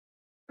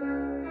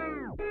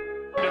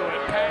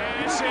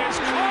This is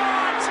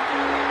caught.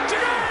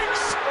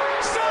 Diggs,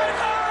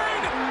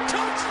 sideline,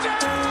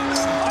 touchdown,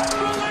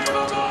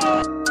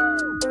 unbelievable.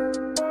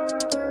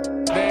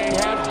 They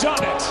have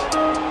done it.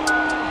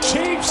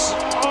 Chiefs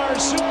are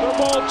Super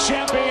Bowl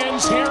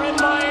champions here in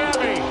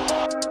Miami.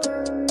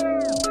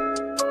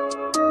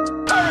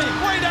 Curry,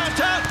 way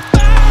downtown.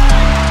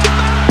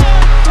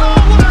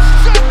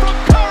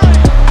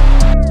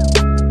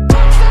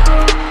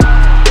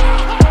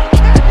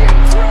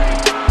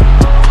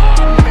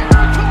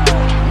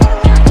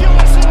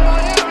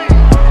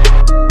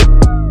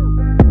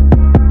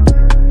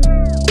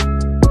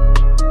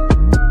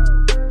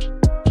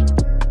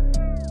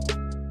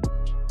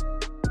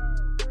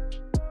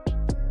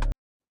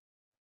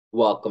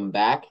 Welcome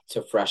back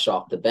to Fresh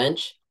Off the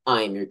Bench.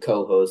 I am your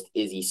co-host,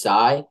 Izzy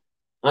Sai.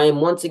 I am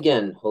once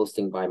again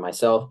hosting by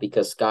myself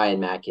because Sky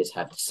and Marcus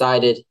have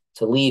decided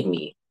to leave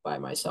me by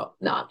myself.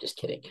 I'm just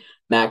kidding.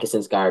 Marcus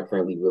and Sky are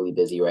currently really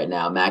busy right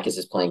now. Marcus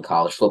is playing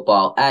college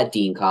football at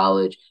Dean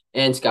College,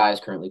 and Sky is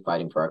currently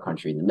fighting for our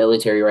country in the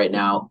military right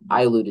now.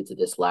 I alluded to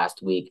this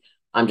last week.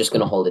 I'm just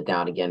going to hold it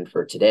down again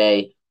for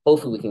today.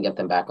 Hopefully we can get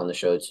them back on the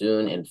show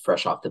soon, and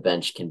Fresh Off the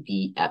Bench can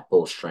be at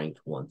full strength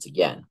once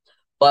again.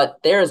 But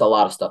there's a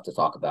lot of stuff to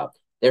talk about.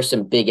 There's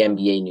some big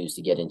NBA news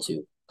to get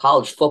into.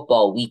 College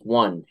football week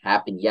 1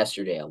 happened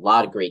yesterday. A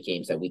lot of great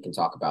games that we can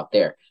talk about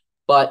there.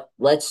 But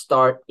let's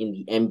start in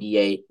the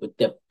NBA with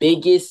the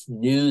biggest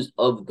news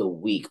of the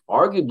week,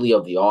 arguably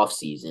of the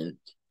offseason,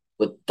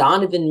 with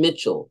Donovan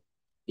Mitchell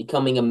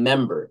becoming a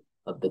member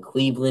of the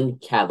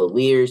Cleveland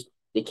Cavaliers.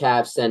 The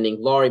Cavs sending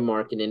Lauri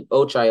Markkanen,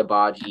 Ochai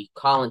Agbaji,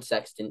 Colin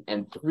Sexton,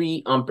 and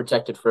 3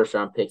 unprotected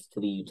first-round picks to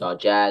the Utah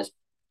Jazz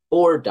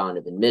for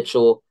Donovan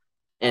Mitchell.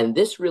 And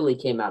this really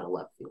came out of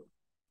left field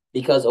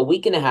because a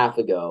week and a half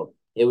ago,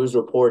 it was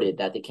reported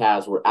that the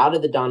Cavs were out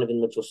of the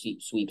Donovan Mitchell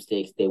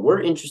sweepstakes. They were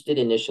interested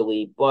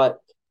initially, but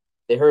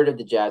they heard of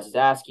the Jazz's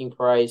asking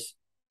price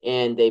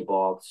and they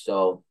balked.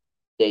 So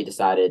they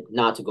decided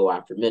not to go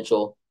after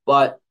Mitchell.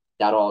 But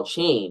that all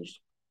changed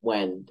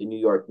when the New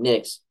York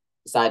Knicks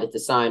decided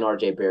to sign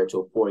RJ Barrett to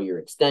a 4-year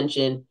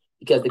extension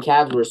because the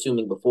Cavs were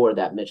assuming before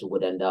that Mitchell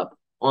would end up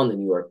on the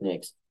New York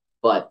Knicks.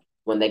 But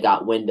when they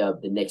got wind of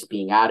the Knicks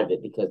being out of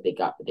it because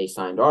they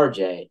signed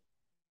RJ,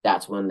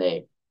 that's when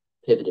they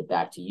pivoted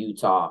back to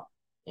Utah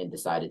and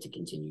decided to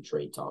continue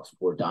trade talks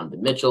for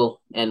Donovan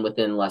Mitchell. And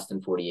within less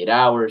than 48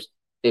 hours,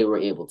 they were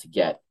able to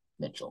get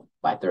Mitchell.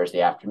 By Thursday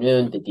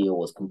afternoon, the deal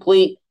was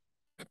complete,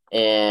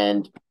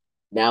 and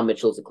now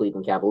Mitchell's a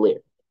Cleveland Cavalier.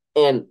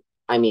 And,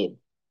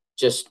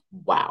 just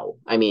wow.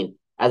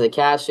 As a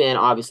Cavs fan,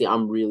 obviously,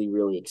 I'm really,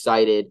 really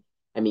excited.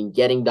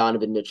 Getting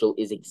Donovan Mitchell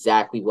is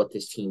exactly what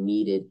this team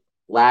needed.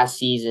 Last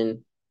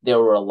season, there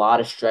were a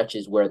lot of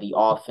stretches where the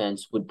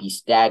offense would be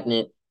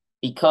stagnant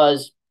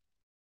because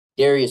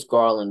Darius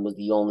Garland was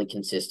the only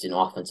consistent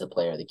offensive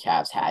player the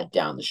Cavs had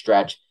down the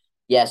stretch.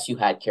 Yes, you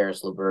had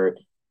Karis LeVert,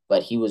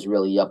 but he was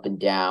really up and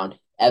down.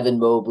 Evan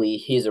Mobley,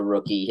 he's a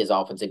rookie. His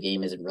offensive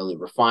game isn't really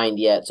refined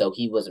yet, so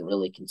he wasn't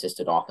really a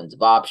consistent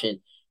offensive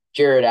option.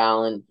 Jared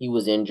Allen, he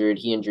was injured.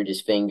 He injured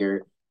his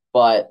finger,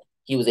 but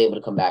he was able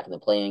to come back in the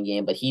play-in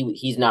game, but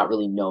he's not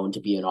really known to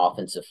be an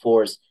offensive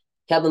force.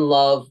 Kevin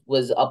Love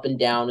was up and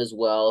down as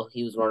well.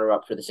 He was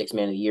runner-up for the 6th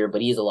Man of the Year,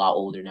 but he's a lot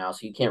older now,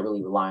 so you can't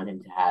really rely on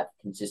him to have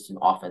consistent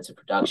offensive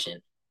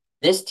production.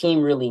 This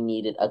team really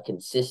needed a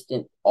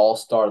consistent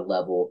all-star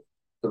level,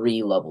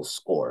 3-level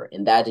scorer,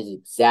 and that is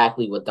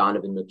exactly what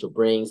Donovan Mitchell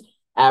brings,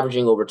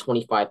 averaging over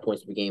 25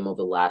 points per game over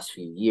the last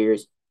few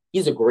years.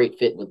 He's a great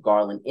fit with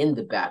Garland in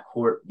the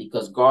backcourt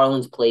because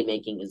Garland's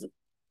playmaking is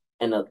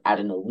at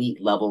an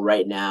elite level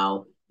right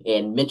now,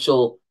 and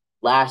Mitchell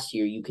last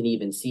year, you can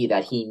even see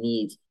that he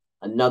needs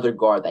another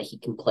guard that he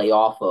can play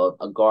off of,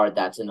 a guard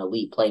that's an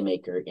elite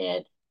playmaker.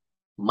 And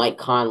Mike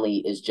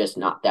Conley is just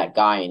not that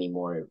guy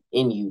anymore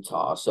in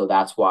Utah. So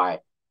that's why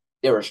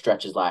there were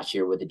stretches last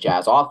year where the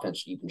Jazz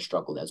offense even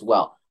struggled as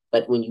well.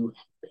 But when you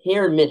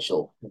pair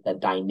Mitchell with a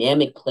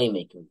dynamic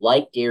playmaker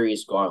like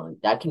Darius Garland,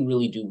 that can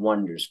really do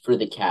wonders for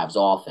the Cavs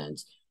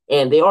offense.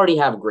 And they already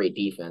have a great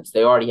defense.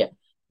 They already have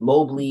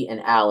Mobley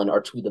and Allen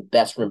are 2 of the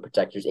best rim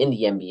protectors in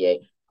the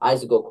NBA.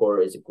 Isaac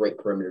Okoro is a great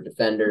perimeter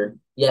defender.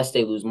 Yes,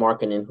 they lose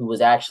Markkanen, who was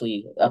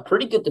actually a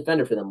pretty good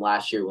defender for them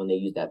last year when they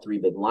used that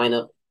 3-big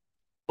lineup.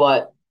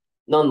 But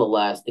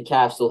nonetheless, the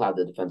Cavs still have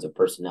the defensive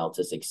personnel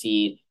to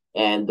succeed.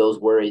 And those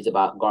worries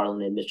about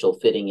Garland and Mitchell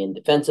fitting in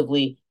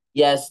defensively,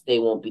 yes, they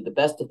won't be the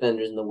best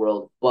defenders in the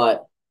world,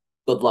 but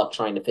good luck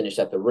trying to finish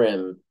at the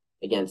rim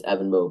against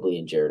Evan Mobley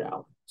and Jared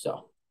Allen.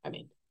 So,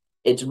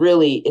 it's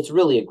really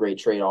a great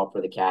trade-off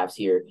for the Cavs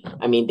here.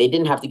 They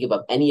didn't have to give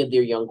up any of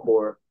their young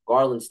core.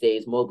 Garland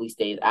stays, Mobley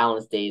stays,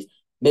 Allen stays.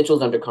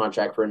 Mitchell's under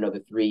contract for another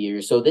 3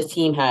 years. So this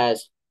team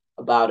has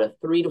about a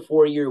 3 to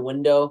 4 year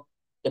window,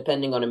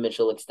 depending on a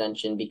Mitchell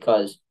extension,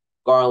 because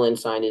Garland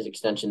signed his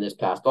extension this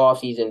past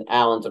offseason.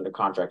 Allen's under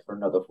contract for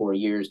another 4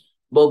 years.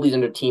 Mobley's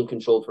under team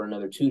control for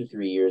another 2 to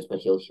 3 years, but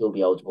he'll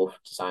be eligible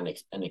to sign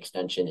an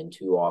extension in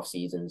 2 off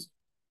seasons.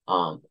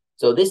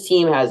 So this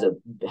team has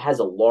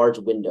a large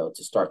window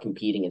to start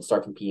competing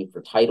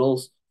for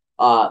titles.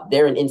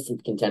 they're an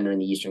instant contender in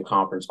the Eastern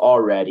Conference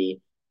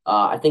already.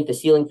 I think the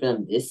ceiling for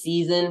them this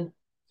season,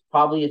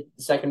 probably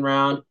the second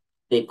round.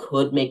 They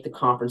could make the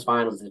conference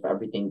finals if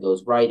everything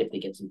goes right, if they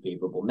get some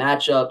favorable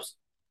matchups.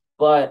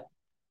 But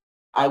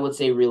I would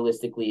say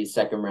realistically,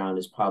 second round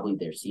is probably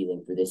their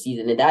ceiling for this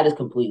season. And that is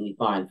completely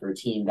fine for a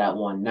team that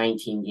won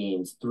 19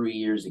 games 3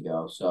 years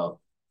ago.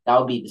 So that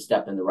would be the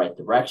step in the right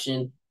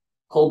direction.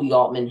 Koby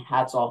Altman,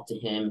 hats off to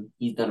him.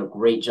 He's done a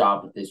great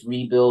job with this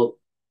rebuild.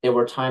 There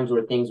were times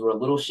where things were a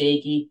little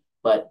shaky,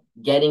 but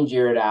getting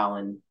Jared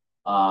Allen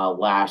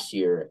last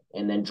year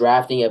and then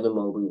drafting Evan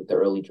Mobley with the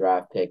early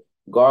draft pick,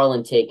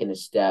 Garland taking a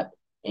step,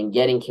 and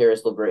getting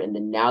Caris LeVert, and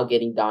then now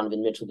getting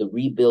Donovan Mitchell. The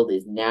rebuild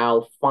is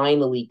now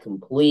finally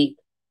complete.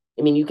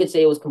 I mean, you could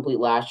say it was complete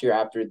last year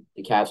after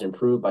the Cavs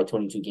improved by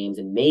 22 games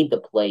and made the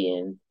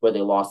play-in where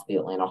they lost to the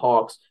Atlanta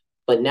Hawks.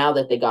 But now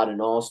that they got an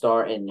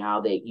all-star and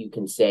now that you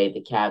can say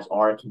the Cavs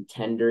are a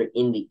contender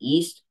in the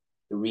East,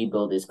 the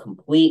rebuild is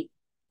complete.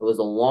 It was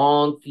a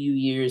long few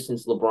years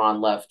since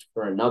LeBron left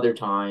for another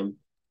time,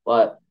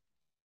 but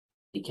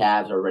the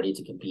Cavs are ready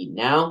to compete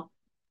now.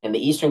 And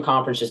the Eastern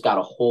Conference just got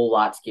a whole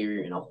lot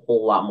scarier and a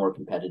whole lot more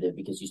competitive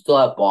because you still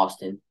have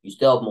Boston, you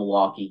still have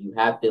Milwaukee, you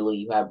have Philly,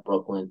 you have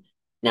Brooklyn.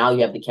 Now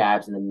you have the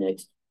Cavs in the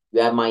mix.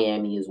 You have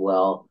Miami as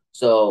well.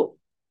 So,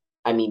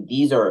 I mean,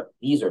 these are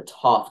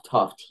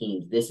tough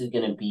teams. This is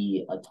going to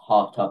be a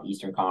tough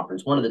Eastern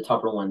Conference, one of the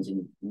tougher ones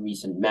in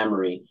recent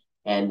memory.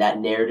 And that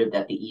narrative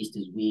that the East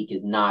is weak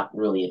is not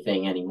really a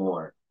thing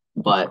anymore.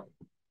 But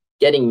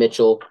getting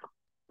Mitchell,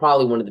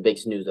 probably one of the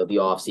biggest news of the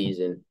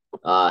offseason.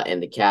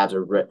 And the Cavs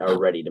are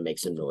ready to make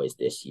some noise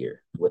this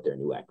year with their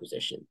new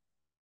acquisition.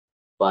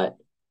 But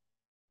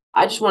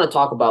I just want to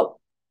talk about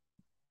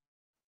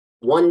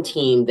one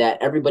team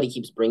that everybody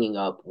keeps bringing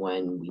up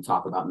when we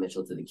talk about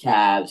Mitchell to the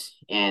Cavs,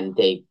 and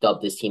they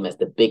dub this team as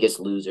the biggest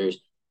losers,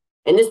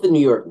 and it's the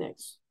New York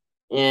Knicks.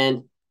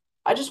 And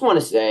I just want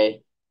to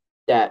say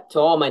that to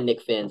all my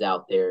Knicks fans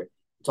out there,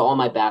 to all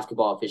my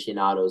basketball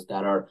aficionados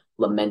that are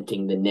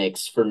lamenting the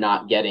Knicks for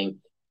not getting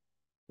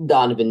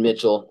Donovan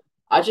Mitchell,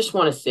 I just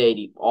want to say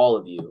to all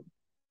of you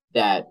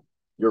that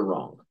you're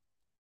wrong.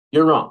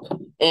 You're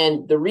wrong.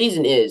 And the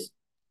reason is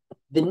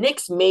the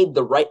Knicks made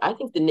the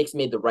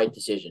right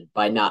decision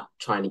by not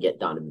trying to get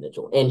Donovan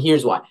Mitchell. And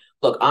here's why.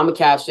 Look, I'm a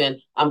Cavs fan.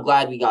 I'm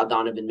glad we got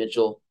Donovan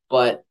Mitchell,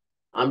 but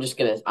I'm just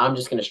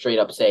gonna straight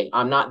up say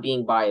I'm not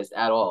being biased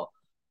at all.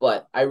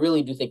 But I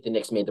really do think the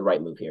Knicks made the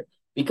right move here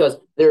because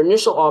their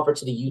initial offer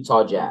to the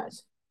Utah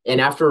Jazz,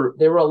 and after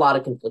there were a lot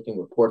of conflicting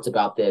reports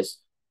about this,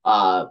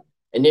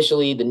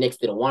 initially the Knicks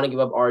didn't want to give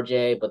up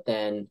RJ, but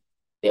then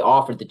they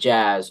offered the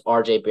Jazz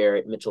RJ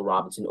Barrett, Mitchell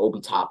Robinson,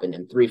 Obi Toppin,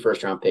 and 3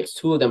 first-round picks,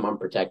 2 of them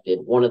unprotected,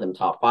 1 of them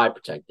top 5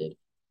 protected.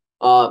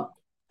 I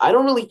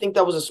don't really think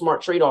that was a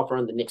smart trade offer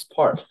on the Knicks'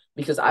 part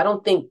because I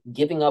don't think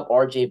giving up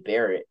RJ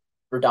Barrett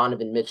for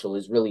Donovan Mitchell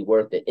is really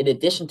worth it. In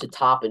addition to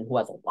Toppin, who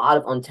has a lot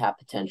of untapped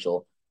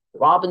potential,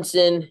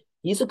 Robinson,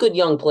 he's a good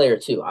young player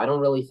too. I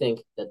don't really think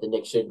that the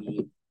Knicks should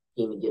be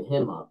keen to give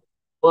him up.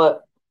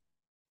 But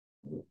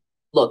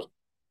look,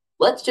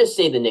 let's just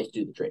say the Knicks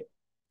do the trade,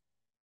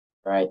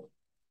 right?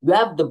 You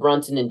have the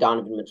Brunson and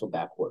Donovan Mitchell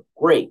backcourt.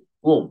 Great.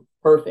 Boom.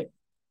 Perfect.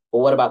 But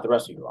what about the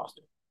rest of your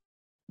roster?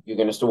 You're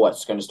going to start what?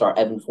 It's going to start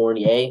Evan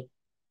Fournier.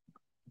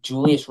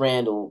 Julius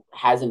Randle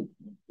hasn't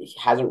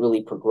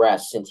really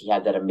progressed since he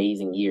had that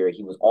amazing year.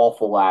 He was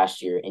awful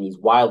last year, and he's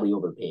wildly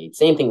overpaid.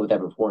 Same thing with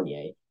Evan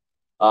Fournier.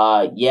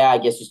 Yeah, I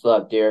guess you still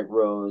have Derrick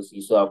Rose.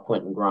 You still have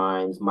Quentin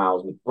Grimes,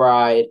 Miles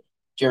McBride,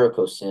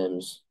 Jericho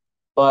Sims.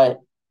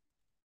 But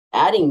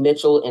adding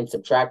Mitchell and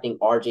subtracting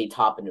RJ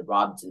Toppin and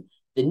Robinson,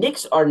 the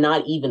Knicks are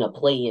not even a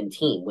play-in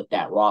team with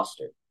that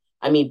roster.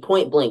 I mean,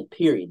 point blank,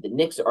 period. The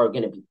Knicks are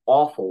going to be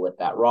awful with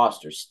that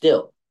roster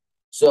still.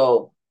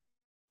 So,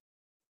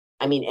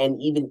 I mean,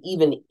 and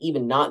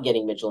even not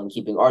getting Mitchell and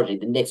keeping RJ,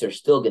 the Knicks are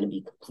still going to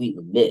be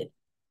completely mid.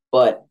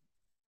 But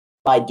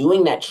by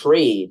doing that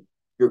trade,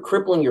 you're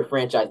crippling your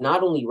franchise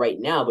not only right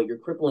now, but you're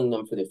crippling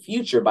them for the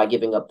future by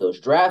giving up those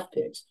draft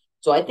picks.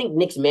 So I think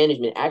Knicks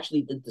management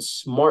actually did the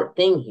smart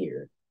thing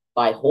here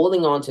by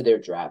holding on to their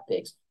draft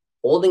picks,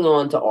 holding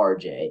on to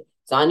RJ,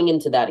 signing him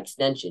to that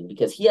extension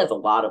because he has a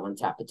lot of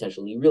untapped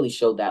potential. He really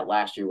showed that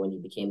last year when he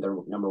became their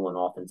number 1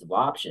 offensive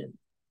option.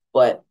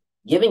 But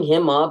giving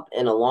him up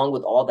and along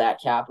with all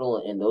that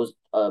capital and those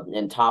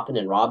and Toppin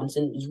and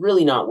Robinson is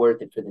really not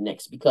worth it for the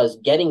Knicks because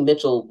getting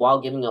Mitchell while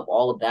giving up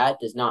all of that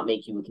does not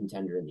make you a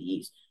contender in the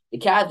East. The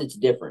Cavs, it's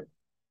different.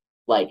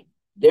 Like,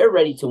 they're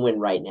ready to win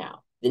right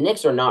now. The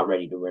Knicks are not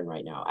ready to win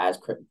right now as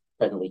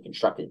presently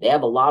constructed. They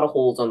have a lot of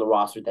holes on the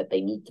roster that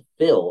they need to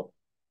fill,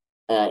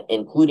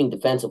 including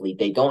defensively.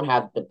 They don't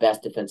have the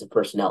best defensive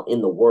personnel in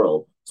the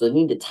world, so they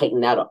need to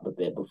tighten that up a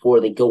bit before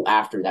they go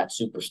after that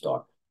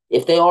superstar.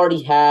 If they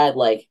already had,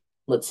 like,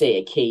 let's say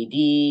a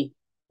KD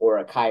or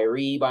a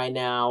Kyrie by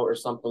now or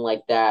something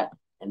like that,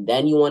 and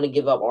then you want to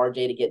give up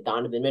RJ to get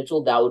Donovan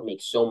Mitchell, that would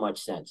make so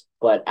much sense.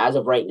 But as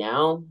of right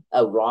now,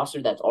 a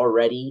roster that's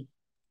already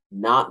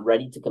not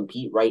ready to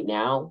compete right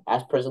now,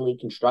 as presently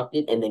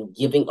constructed, and then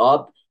giving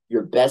up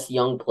your best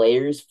young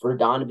players for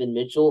Donovan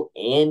Mitchell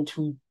and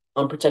two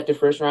unprotected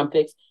first round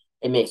picks,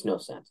 it makes no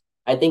sense.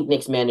 I think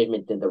Knicks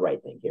management did the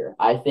right thing here.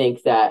 I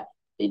think that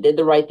they did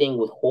the right thing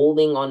with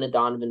holding on the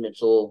Donovan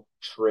Mitchell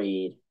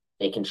trade.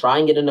 They can try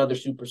and get another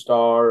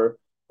superstar.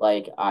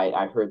 Like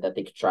I heard that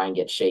they could try and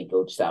get Shai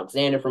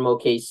Gilgeous-Alexander from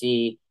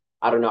OKC.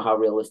 I don't know how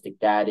realistic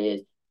that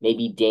is.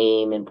 Maybe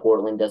Dame in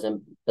Portland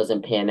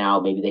doesn't pan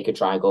out. Maybe they could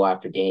try and go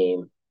after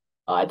Dame.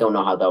 I don't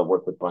know how that would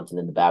work with Brunson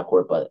in the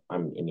backcourt, but I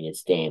mean,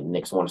 it's Dame.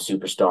 Knicks want a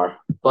superstar.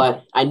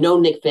 But I know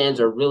Knicks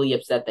fans are really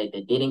upset that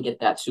they didn't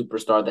get that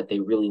superstar that they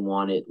really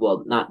wanted.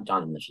 Well, not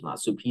Donovan Mitchell,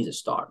 not super. He's a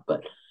star,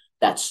 but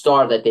that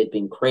star that they've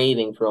been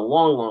craving for a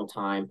long, long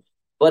time.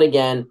 But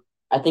again,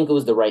 I think it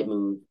was the right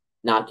move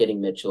not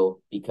getting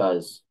Mitchell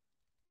because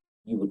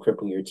you would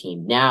cripple your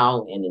team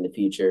now and in the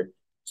future.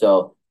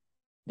 So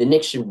the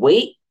Knicks should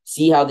wait,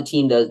 see how the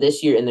team does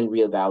this year, and then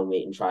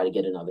reevaluate and try to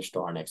get another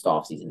star next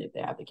offseason if they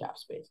have the cap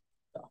space.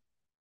 So,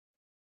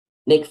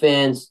 Knicks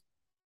fans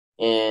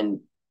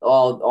and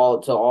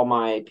all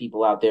my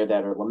people out there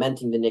that are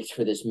lamenting the Knicks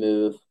for this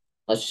move,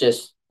 let's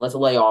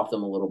lay off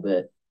them a little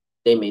bit.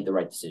 They made the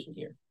right decision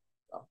here.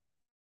 So,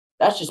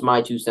 that's just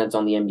my 2 cents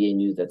on the NBA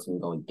news that's been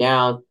going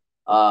down.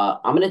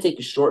 I'm going to take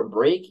a short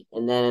break,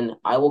 and then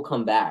I will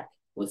come back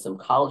with some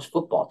college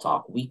football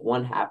talk. Week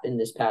 1 happened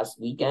this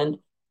past weekend,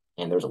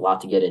 and there's a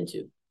lot to get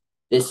into.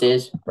 This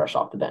is Fresh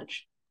Off the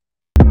Bench.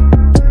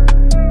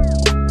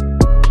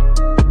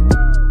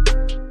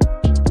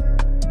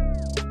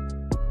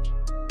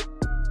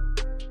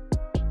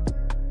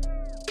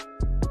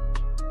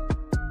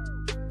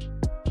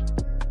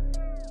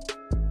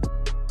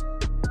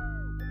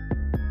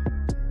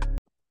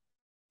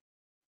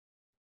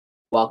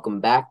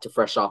 Welcome back to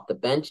Fresh Off the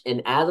Bench.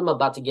 And as I'm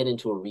about to get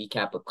into a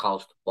recap of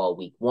college football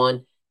week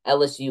 1,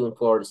 LSU and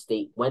Florida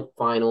State went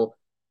final.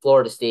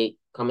 Florida State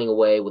coming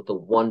away with a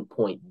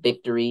 1-point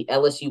victory.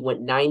 LSU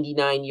went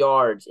 99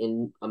 yards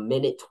in a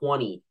minute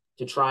 20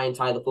 to try and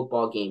tie the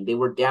football game. They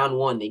were down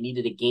 1. They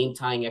needed a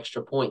game-tying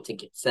extra point to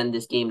send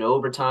this game to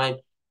overtime.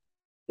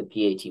 The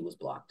PAT was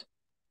blocked.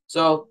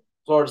 So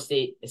Florida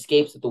State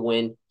escapes with the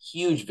win.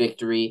 Huge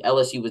victory.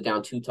 LSU was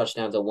down 2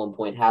 touchdowns at one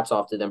point. Hats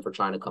off to them for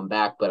trying to come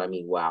back. But, I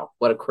mean, wow,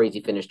 what a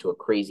crazy finish to a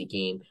crazy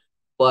game.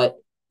 But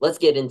let's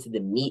get into the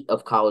meat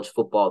of college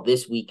football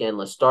this weekend.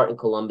 Let's start in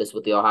Columbus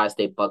with the Ohio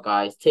State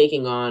Buckeyes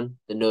taking on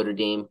the Notre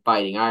Dame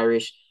Fighting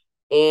Irish.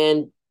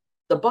 And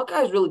the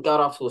Buckeyes really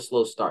got off to a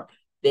slow start.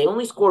 They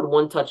only scored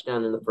 1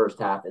 touchdown in the first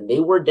half, and they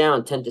were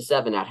down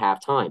 10-7 at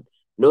halftime.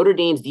 Notre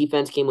Dame's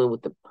defense came in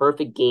with the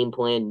perfect game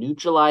plan,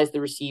 neutralize the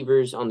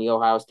receivers on the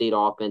Ohio State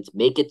offense,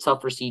 make it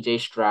tough for C.J.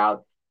 Stroud,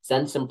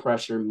 send some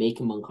pressure, make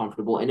him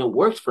uncomfortable, and it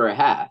worked for a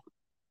half.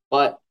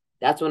 But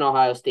that's when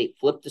Ohio State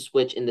flipped the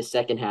switch in the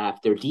second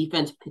half. Their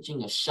defense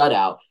pitching a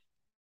shutout,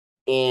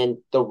 and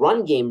the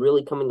run game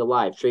really coming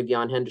alive.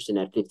 TreVeyon Henderson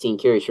had 15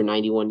 carries for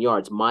 91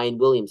 yards. Mayan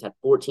Williams had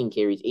 14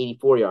 carries,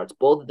 84 yards.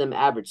 Both of them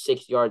averaged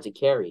 6 yards a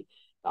carry.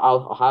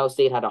 Ohio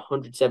State had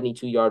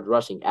 172 yards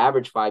rushing,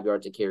 average 5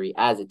 yards a carry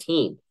as a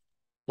team.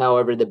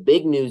 However, the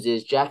big news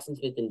is Jackson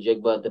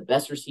Smith-Njigba, the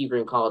best receiver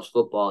in college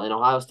football and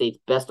Ohio State's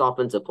best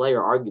offensive player,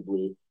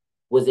 arguably,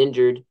 was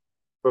injured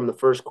from the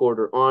first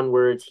quarter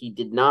onwards. He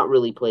did not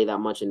really play that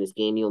much in this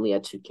game. He only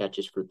had 2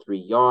 catches for 3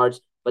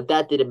 yards, but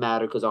that didn't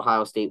matter because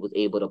Ohio State was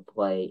able to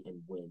play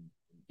and win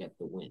and get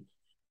the win.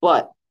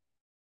 But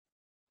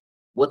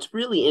what's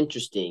really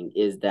interesting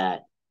is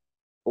that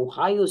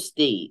Ohio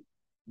State,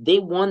 they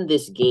won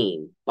this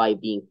game by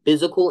being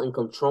physical and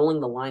controlling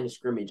the line of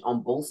scrimmage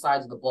on both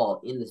sides of the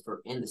ball in the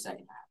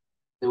second half.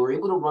 They were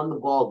able to run the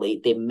ball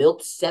late. They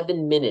milked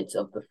 7 minutes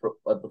of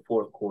the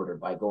fourth quarter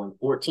by going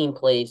 14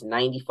 plays,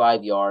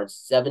 95 yards,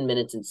 7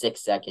 minutes and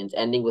 6 seconds,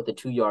 ending with a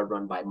 2-yard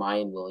run by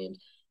Mayan Williams.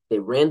 They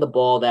ran the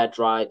ball that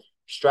drive.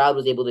 Stroud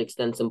was able to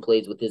extend some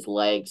plays with his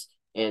legs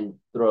and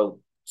throw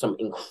some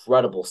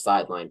incredible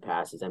sideline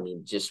passes. I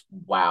mean, just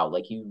wow.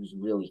 Like, he was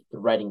really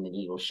threading the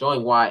needle,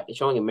 showing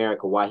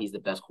America why he's the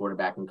best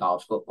quarterback in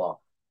college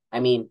football. I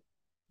mean,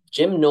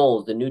 Jim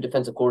Knowles, the new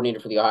defensive coordinator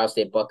for the Ohio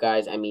State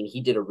Buckeyes, I mean,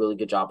 he did a really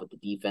good job with the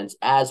defense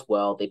as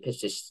well. They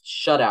pitched a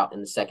shutout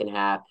in the second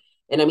half.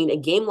 And I mean, a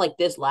game like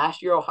this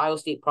last year, Ohio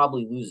State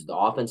probably loses. The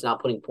offense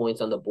not putting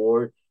points on the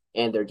board,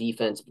 and their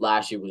defense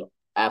last year was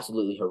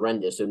absolutely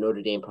horrendous. So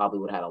Notre Dame probably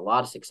would have had a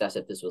lot of success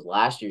if this was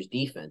last year's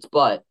defense.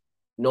 But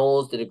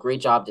Knowles did a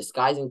great job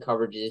disguising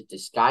coverages,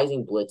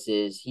 disguising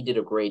blitzes. He did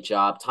a great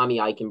job. Tommy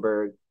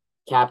Eichenberg,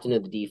 captain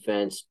of the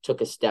defense, took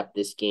a step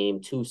this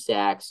game, 2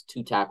 sacks,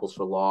 2 tackles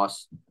for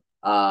loss.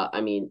 I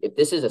mean, if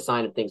this is a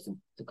sign of things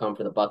to come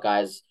for the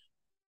Buckeyes,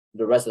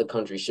 the rest of the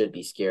country should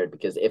be scared,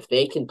 because if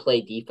they can play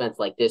defense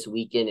like this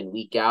week in and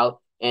week out,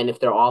 and if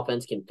their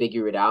offense can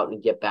figure it out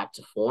and get back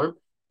to form,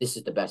 this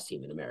is the best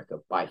team in America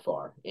by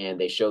far. And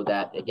they showed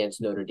that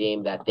against Notre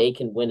Dame, that they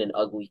can win an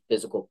ugly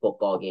physical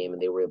football game,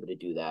 and they were able to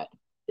do that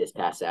this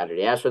past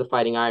Saturday. As for the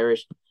Fighting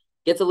Irish,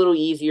 gets a little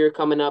easier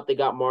coming up. They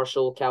got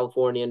Marshall,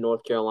 California,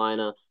 North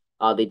Carolina.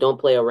 They don't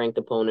play a ranked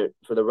opponent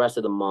for the rest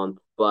of the month,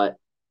 but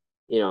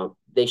you know,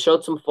 they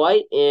showed some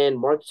fight, and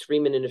Marcus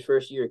Freeman in his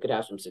first year could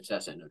have some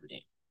success at Notre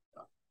Dame.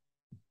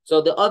 So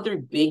the other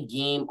big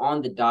game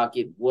on the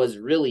docket was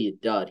really a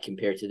dud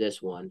compared to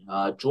this one.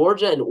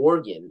 Georgia and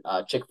Oregon,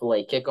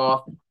 Chick-fil-A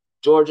kickoff.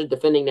 Georgia,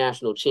 defending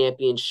national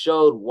champions,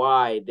 showed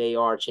why they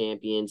are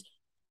champions,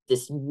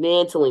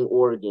 dismantling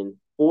Oregon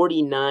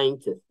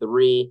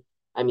 49-3.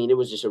 I mean, it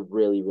was just a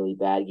really, really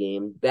bad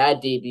game. Bad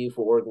debut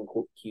for Oregon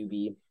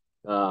QB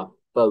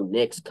Bo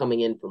Nix coming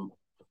in from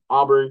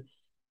Auburn.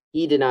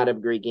 He did not have a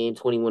great game.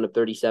 21 of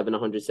 37,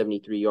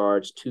 173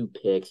 yards, 2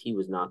 picks. He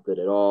was not good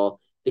at all.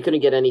 They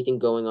couldn't get anything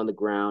going on the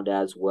ground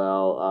as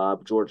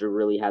well. Georgia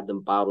really had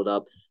them bottled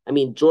up. I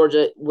mean,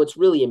 Georgia, what's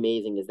really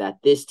amazing is that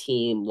this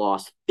team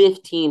lost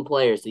 15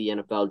 players to the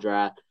NFL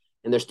draft,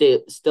 and they're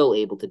still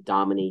able to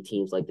dominate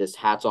teams like this.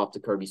 Hats off to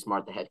Kirby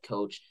Smart, the head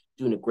coach,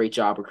 doing a great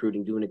job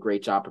recruiting, doing a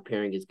great job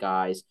preparing his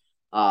guys.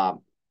 This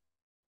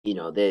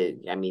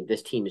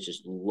team is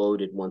just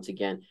loaded once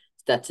again.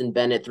 Stetson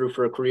Bennett threw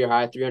for a career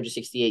high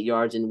 368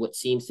 yards in what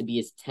seems to be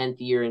his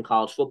 10th year in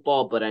college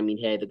football. But, I mean,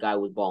 hey, the guy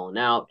was balling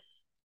out.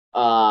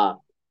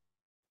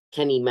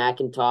 Kenny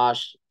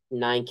McIntosh,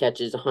 9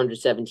 catches,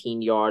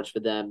 117 yards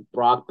for them.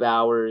 Brock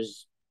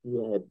Bowers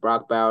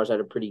had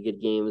a pretty good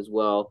game as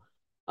well.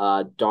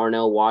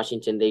 Darnell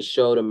Washington, they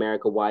showed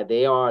America why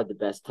they are the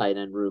best tight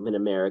end room in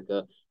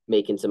America,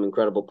 making some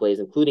incredible plays,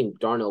 including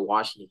Darnell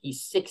Washington.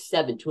 He's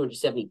 6'7",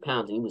 270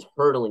 pounds, and he was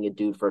hurdling a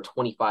dude for a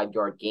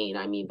 25-yard gain.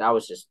 I mean, that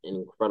was just an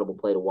incredible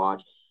play to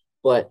watch.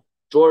 But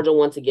Georgia,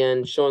 once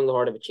again, showing the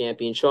heart of a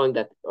champion, showing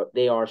that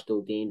they are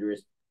still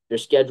dangerous. Their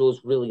schedule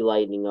is really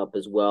lightening up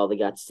as well. They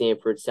got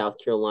Stanford, South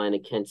Carolina,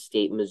 Kent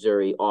State,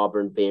 Missouri,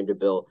 Auburn,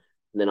 Vanderbilt,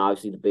 and then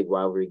obviously the big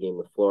rivalry game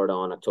with Florida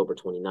on October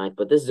 29th.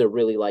 But this is a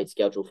really light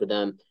schedule for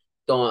them.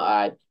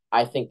 I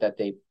think that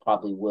they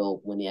probably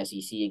will win the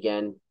SEC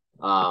again.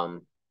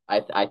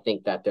 I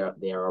think that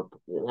they are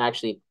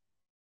actually,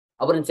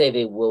 I wouldn't say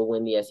they will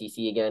win the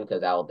SEC again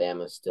because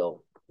Alabama is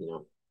still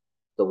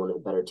one of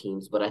the better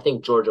teams. But I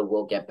think Georgia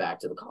will get back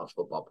to the college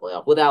football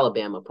playoff with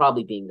Alabama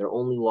probably being their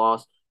only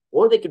loss,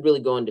 or they could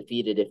really go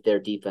undefeated if their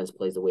defense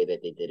plays the way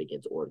that they did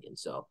against Oregon.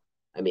 So,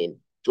 I mean,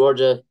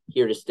 Georgia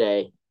here to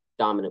stay,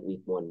 dominant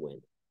week 1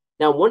 win.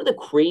 Now, one of the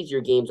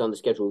crazier games on the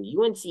schedule,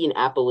 UNC and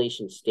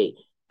Appalachian State.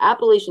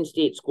 Appalachian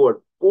State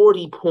scored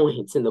 40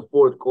 points in the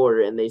fourth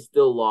quarter, and they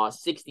still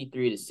lost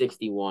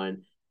 63-61.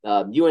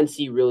 UNC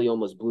really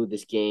almost blew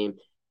this game,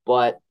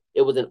 but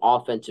it was an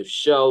offensive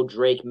show.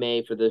 Drake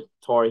May for the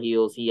Tar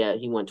Heels, he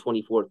went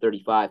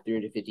 24-35,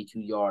 352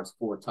 yards,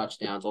 4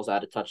 touchdowns. Also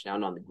had a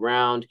touchdown on the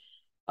ground.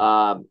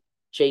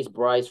 Chase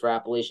Bryce for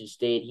Appalachian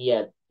State, he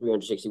had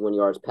 361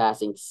 yards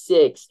passing,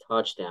 6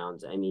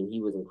 touchdowns. I mean,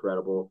 he was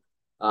incredible,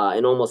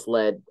 and almost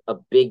led a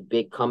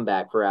big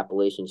comeback for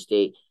Appalachian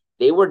State.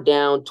 They were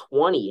down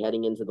 20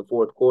 heading into the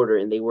fourth quarter,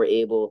 and they were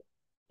able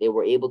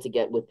to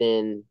get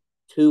within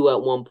 2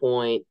 at one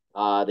point.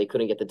 They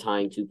couldn't get the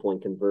tying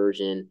 2-point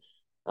conversion.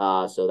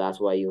 So that's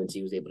why UNC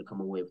was able to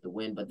come away with the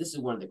win. But this is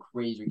one of the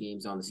crazier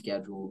games on the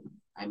schedule.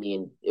 I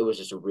mean, it was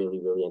just a really,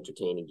 really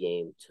entertaining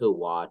game to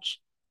watch.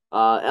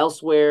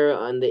 Elsewhere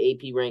on the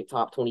AP ranked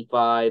top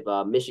 25,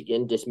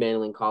 Michigan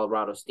dismantling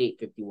Colorado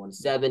State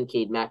 51-7.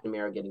 Cade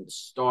McNamara getting the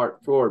start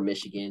for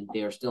Michigan.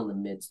 They are still in the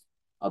midst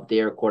of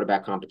their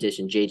quarterback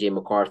competition. J.J.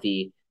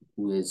 McCarthy,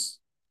 who is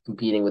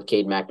competing with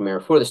Cade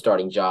McNamara for the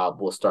starting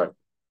job, will start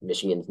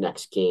Michigan's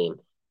next game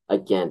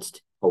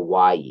against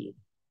Hawaii.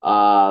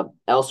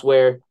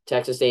 Elsewhere,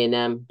 Texas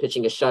A&M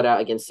pitching a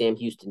shutout against Sam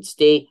Houston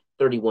State,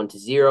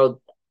 31-0.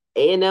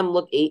 A&M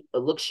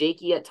looked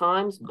shaky at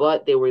times,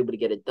 but they were able to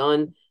get it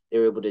done. They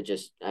were able to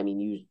just,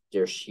 use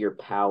their sheer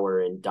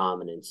power and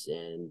dominance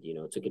and,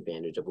 took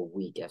advantage of a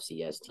weak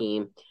FCS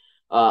team.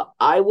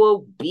 Iowa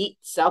beat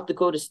South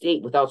Dakota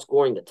State without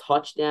scoring a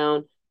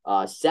touchdown,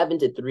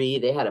 7-3.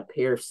 They had a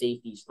pair of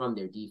safeties from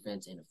their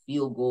defense and a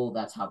field goal.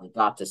 That's how they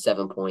got to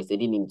 7 points. They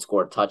didn't even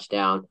score a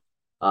touchdown.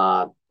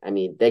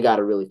 They got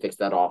to really fix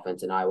that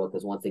offense in Iowa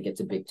because once they get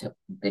to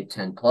Big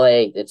Ten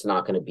play, they're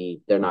not going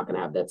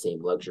to have that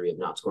same luxury of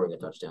not scoring a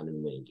touchdown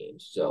in winning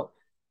games. So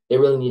they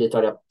really need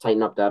to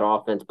tighten up that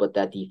offense, but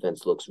that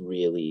defense looks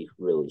really,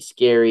 really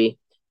scary.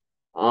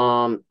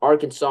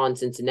 Arkansas and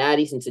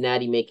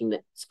Cincinnati making the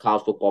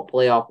college football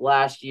playoff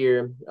last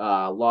year,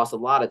 lost a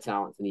lot of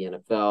talent in the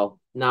NFL,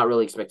 not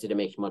really expected to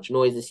make much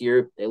noise this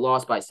year. They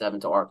lost by 7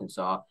 to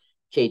Arkansas.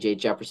 KJ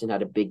Jefferson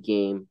had a big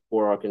game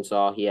for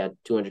Arkansas. He had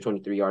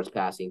 223 yards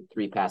passing,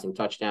 3 passing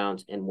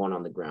touchdowns, and 1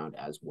 on the ground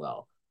as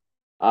well.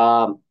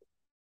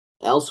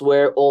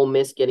 Elsewhere, Ole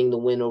Miss getting the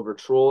win over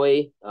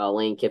Troy.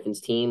 Lane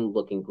Kiffin's team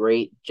looking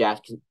great.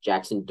 Jackson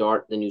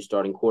Dart, the new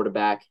starting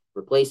quarterback,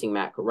 replacing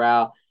Matt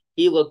Corral.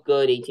 He looked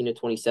good,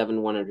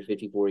 18-27,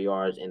 154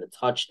 yards, and a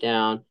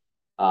touchdown.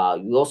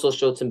 You also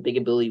showed some big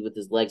ability with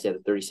his legs. He had a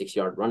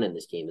 36-yard run in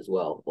this game as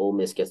well. Ole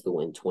Miss gets the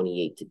win,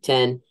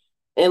 28-10.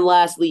 And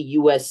lastly,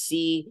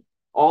 USC,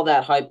 all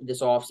that hype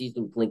this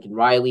offseason with Lincoln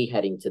Riley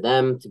heading to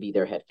them to be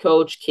their head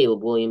coach.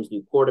 Caleb Williams,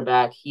 new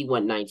quarterback. He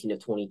went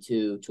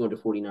 19-22,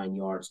 249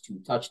 yards, 2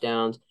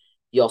 touchdowns.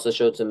 He also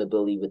showed some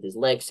ability with his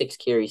legs, 6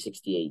 carries,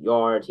 68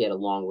 yards. He had a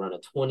long run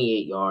of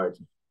 28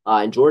 yards.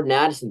 And Jordan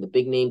Addison, the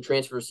big name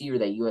transfer receiver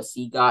that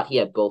USC got, he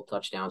had both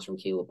touchdowns from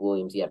Caleb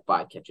Williams. He had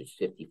 5 catches,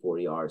 54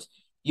 yards.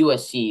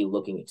 USC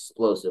looking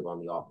explosive on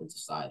the offensive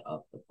side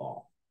of the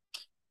ball.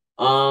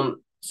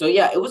 So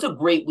yeah, it was a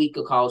great week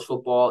of college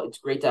football. It's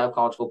great to have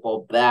college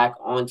football back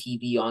on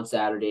TV on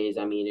Saturdays.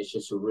 I mean, it's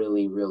just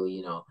really, really,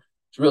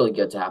 it's really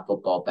good to have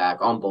football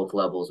back on both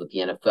levels with the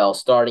NFL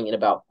starting in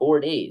about 4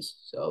 days.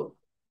 So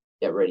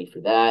get ready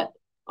for that.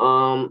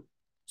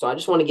 So I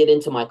just want to get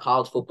into my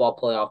college football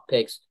playoff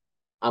picks.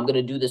 I'm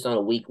gonna do this on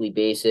a weekly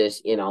basis,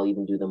 and I'll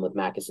even do them with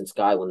Marcus and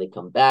Sky when they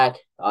come back.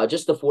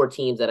 Just the 4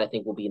 teams that I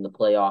think will be in the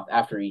playoff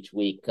after each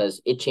week, because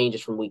it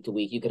changes from week to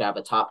week. You could have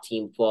a top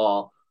team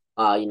fall.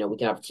 We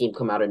can have a team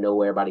come out of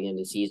nowhere by the end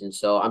of the season.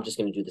 So I'm just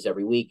gonna do this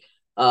every week.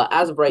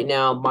 As of right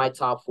now, my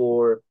top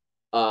four: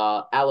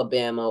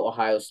 Alabama,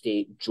 Ohio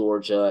State,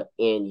 Georgia,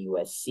 and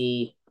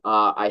USC.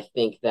 I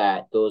think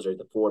that those are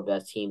the 4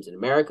 best teams in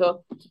America.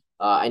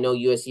 I know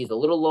USC is a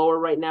little lower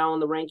right now in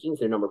the rankings.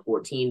 They're number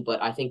 14,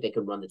 but I think they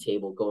could run the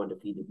table, go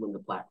undefeated, win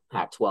the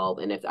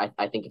Pac-12. And if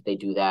I think if they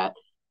do that,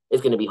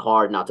 it's going to be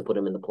hard not to put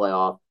them in the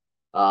playoff,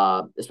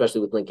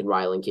 especially with Lincoln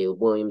Riley and Caleb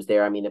Williams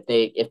there. I mean, if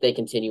they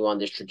continue on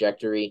this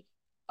trajectory,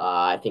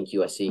 I think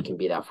USC can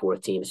be that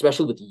 4th team,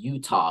 especially with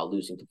Utah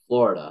losing to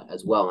Florida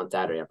as well on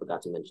Saturday. I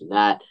forgot to mention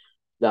that.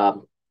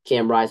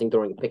 Cam Rising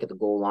throwing a pick at the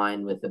goal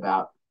line with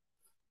about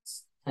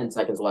 10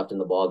 seconds left in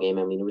the ball game.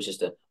 I mean, it was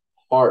just a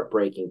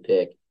heartbreaking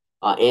pick.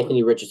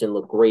 Anthony Richardson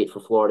looked great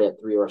for Florida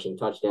at 3 rushing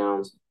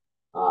touchdowns.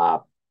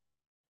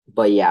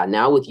 But yeah,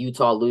 now with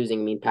Utah losing,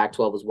 I mean,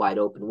 Pac-12 is wide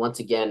open once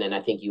again, and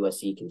I think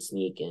USC can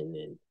sneak in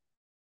and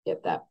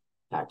get that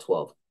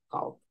Pac-12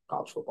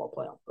 college football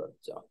playoff berth.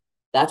 So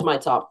that's my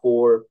top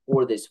 4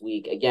 for this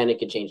week. Again, it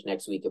could change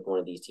next week if one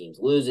of these teams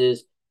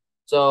loses.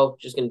 So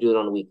just going to do it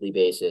on a weekly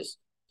basis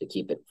to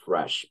keep it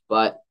fresh.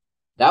 But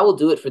that will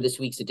do it for this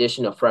week's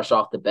edition of Fresh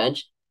Off the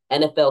Bench.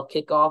 NFL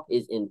kickoff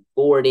is in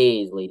 4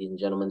 days, ladies and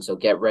gentlemen, so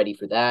get ready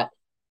for that.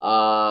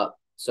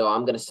 So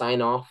I'm going to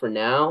sign off for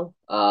now.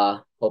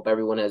 Hope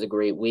everyone has a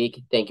great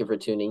week. Thank you for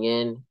tuning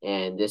in,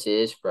 and this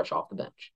is Fresh Off the Bench.